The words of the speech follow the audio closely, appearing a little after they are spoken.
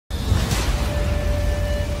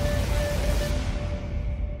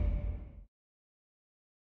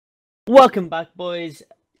Welcome back, boys.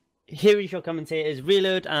 Here is your commentators,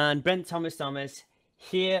 Reload and Brent Thomas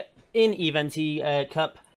here in Eventy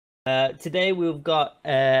Cup. Today we've got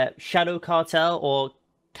Cadow Shartel or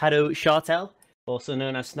Cadow Shartel, also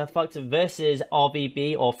known as Snuffbox, versus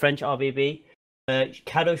RVB or French RVB.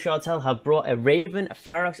 Cadow Shartel have brought a Raven, a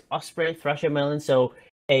Ferox, Osprey, Thrasher, Merlin, so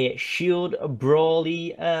a shield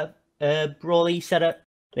brawly setup.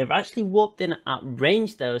 They've actually warped in at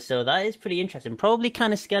range though, so that is pretty interesting. Probably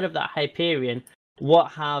kind of scared of that Hyperion. What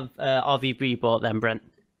have RVB brought then, Brent?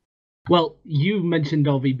 Well, you mentioned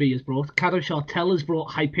RVB has brought. Cadow Shartel has brought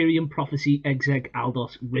Hyperion, Prophecy, Exeg,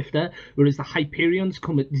 Aldos, Rifter, whereas the Hyperions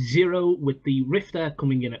come at 0, with the Rifter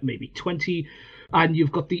coming in at maybe 20, and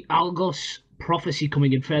you've got the Algos Prophecy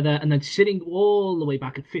coming in further, and then sitting all the way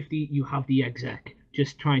back at 50, you have the Exeg,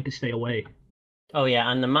 just trying to stay away. Oh yeah,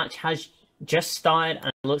 and the match has just started,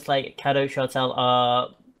 and it looks like Cadow Shartel are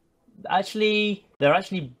actually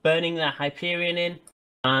burning their Hyperion in,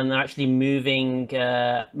 and they're actually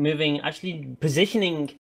positioning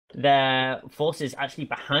their forces actually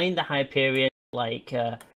behind the Hyperion, like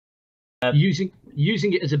using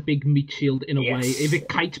it as a big meat shield in a way. If it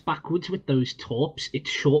kites backwards with those torps, its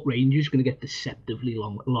short range is going to get deceptively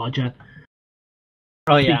larger.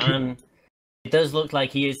 Oh yeah, and it does look like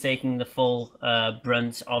he is taking the full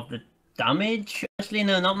brunt of the damage. Actually,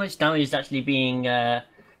 no, not much damage is actually being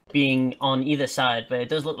on either side, but it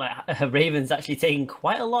does look like Raven's actually taking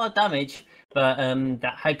quite a lot of damage. But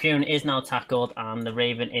that Hyperion is now tackled, and the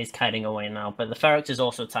Raven is kiting away now. But the Ferox is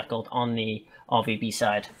also tackled on the RVB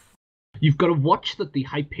side. You've got to watch that the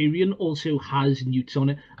Hyperion also has newts on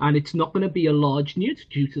it, and it's not going to be a large newt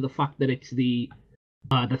due to the fact that it's the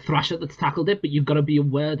Thrasher that's tackled it. But you've got to be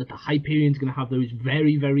aware that the Hyperion's going to have those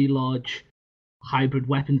very, very large hybrid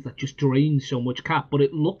weapons that just drain so much cap. But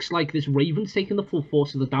it looks like this Raven's taking the full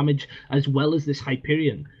force of the damage, as well as this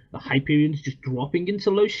Hyperion. The Hyperion's just dropping into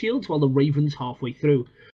low shields while the Raven's halfway through.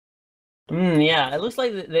 Yeah, it looks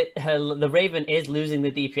like the Raven is losing the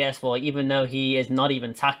DPS war, even though he is not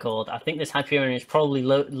even tackled. I think this Hyperion is probably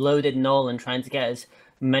loaded null and trying to get as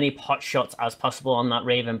many pot shots as possible on that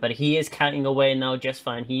Raven, but he is counting away now just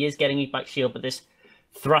fine. He is getting back shield, but this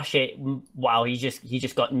Thrasher, wow, he just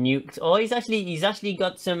got nuked. Oh, he's actually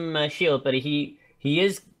got some shield, but he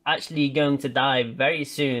is actually going to die very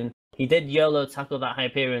soon. He did YOLO tackle that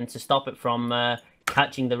Hyperion to stop it from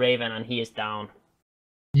catching the Raven, and he is down.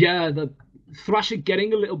 Yeah, the Thrasher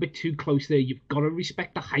getting a little bit too close there. You've got to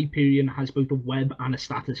respect the Hyperion has both a web and a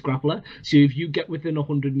status grappler. So if you get within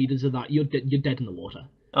 100 meters of that, you're dead in the water.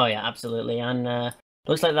 Oh yeah, absolutely. And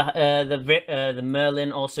looks like the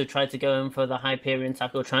Merlin also tried to go in for the Hyperion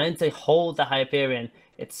tackle, trying to hold the Hyperion.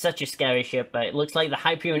 It's such a scary ship, but it looks like the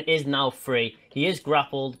Hyperion is now free. He is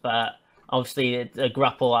grappled, but obviously the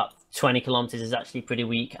grapple at 20 kilometers is actually pretty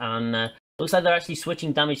weak, and looks like they're actually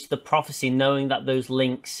switching damage to the Prophecy, knowing that those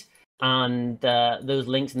links and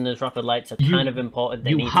those rapid lights are kind of important.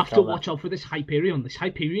 You have to watch out for this Hyperion. This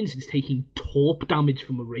Hyperion is taking torp damage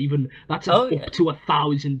from a Raven. That's up to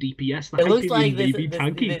 1,000 DPS. The it looks like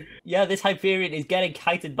this Hyperion is getting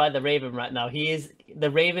kited by the Raven right now. The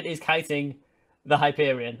Raven is kiting the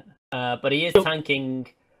Hyperion, but he is tanking.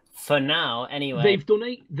 For now, anyway.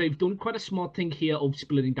 They've done quite a smart thing here of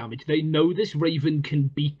splitting damage. They know this Raven can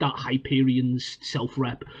beat that Hyperion's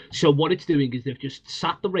self-rep. So what it's doing is they've just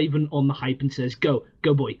sat the Raven on the Hype and says, go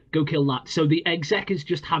boy, go kill that. So the Exec is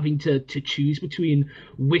just having to choose between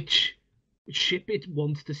which ship it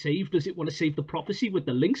wants to save. Does it want to save the Prophecy with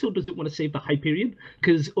the links, or does it want to save the Hyperion?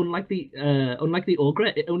 Because unlike the Augur,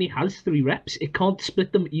 it only has 3 reps. It can't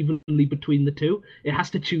split them evenly between the two. It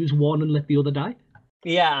has to choose one and let the other die.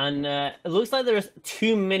 Yeah, and it looks like there's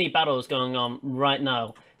too many battles going on right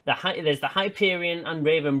now. There's the Hyperion and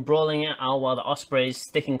Raven brawling it out while the Osprey is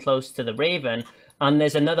sticking close to the Raven. And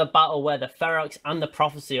there's another battle where the Ferox and the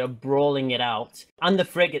Prophecy are brawling it out. And the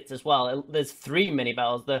Frigates as well. There's 3 mini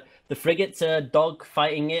battles. The Frigates are dog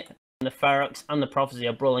fighting it, and the Ferox and the Prophecy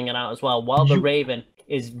are brawling it out as well, while the Raven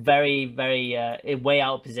is very, very way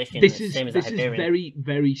out of position. This is very,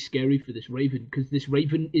 very scary for this Raven, because this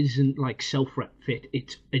Raven isn't like self-rep fit,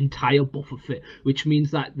 it's entire buffer fit, which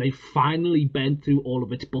means that they've finally bent through all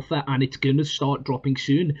of its buffer, and it's going to start dropping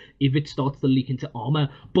soon if it starts to leak into armor.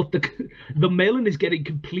 But the Merlin is getting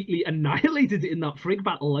completely annihilated in that Frig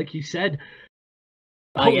battle, like you said.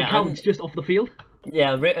 Counts just off the field.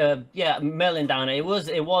 Yeah, Merlin down. It was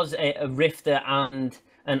a Rifter and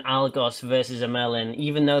an Algos versus a Merlin.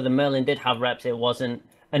 Even though the Merlin did have reps, it wasn't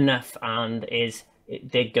enough, and it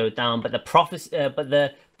did go down. But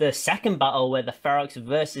the the second battle where the Ferox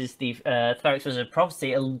versus the Ferox versus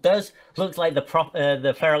Prophecy, it does look like the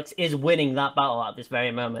Ferox is winning that battle at this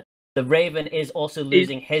very moment. the Raven is also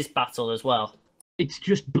losing his battle as well. It's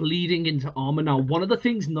just bleeding into armor now. One of the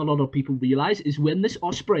things not a lot of people realize is when this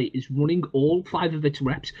Osprey is running all 5 of its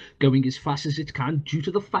reps, going as fast as it can, due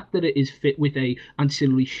to the fact that it is fit with a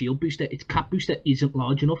ancillary shield booster, its cap booster isn't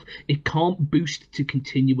large enough. It can't boost to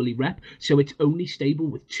continually rep, so it's only stable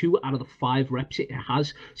with 2 out of the 5 reps it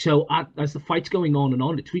has. So as the fight's going on and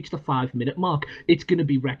on, it's reached the 5-minute mark, it's going to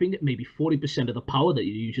be repping at maybe 40% of the power that it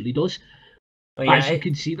usually does. Oh, yeah, as you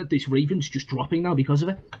can see that this Raven's just dropping now because of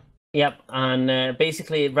it. Yep, and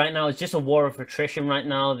basically right now it's just a war of attrition right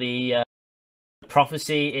now. The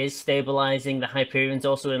Prophecy is stabilizing, the Hyperion's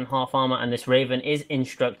also in half armor, and this Raven is in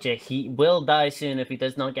structure. He will die soon if he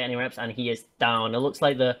does not get any reps, and he is down. It looks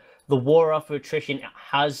like the war of attrition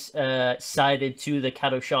has sided to the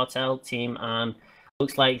Cadow Shartel team, and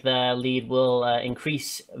looks like their lead will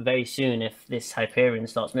increase very soon if this Hyperion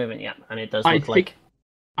starts moving. Yeah, and it does look like...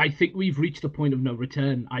 I think we've reached the point of no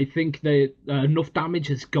return. I think that enough damage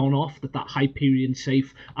has gone off that Hyperion's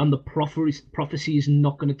safe, and the Prophecy is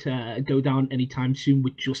not going to go down anytime soon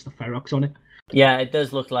with just the Ferox on it. Yeah, it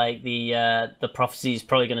does look like the Prophecy is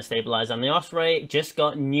probably going to stabilize, and the Osprey just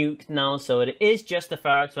got nuked now, so it is just the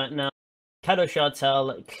Ferox right now. Cadow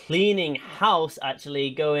Shartel cleaning house, actually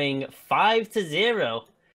going 5-0,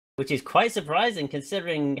 which is quite surprising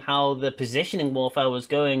considering how the positioning warfare was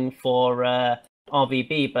going for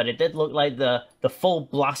RVB, but it did look like the full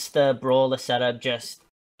blaster brawler setup just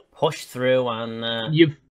pushed through, and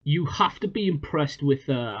you have to be impressed with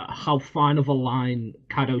how fine of a line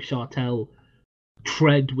Cadow Shartel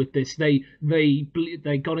tread with this. They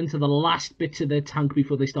got into the last bits of their tank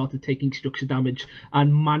before they started taking structure damage,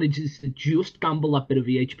 and manages to just gamble that bit of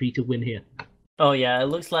EHP to win here. Oh yeah, it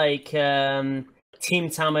looks like Team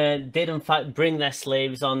Tama did in fact bring their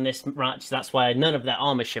slaves on this match. That's why none of their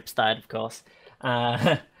armor ships died, of course.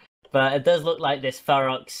 But it does look like this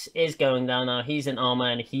Ferox is going down now. He's in armor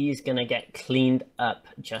and he's gonna get cleaned up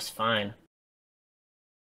just fine.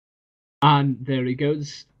 And there he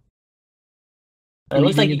goes. It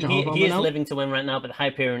looks like he is living to win right now, but the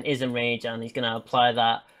Hyperion is in rage and he's gonna apply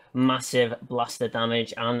that massive blaster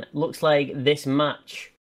damage. And looks like this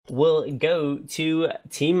match will go to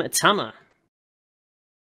Team Tama.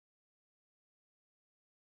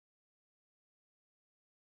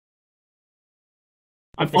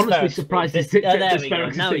 I'm honestly surprised this Ferox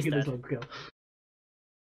is taking this long kill.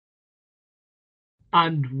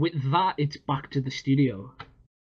 And with that, it's back to the studio.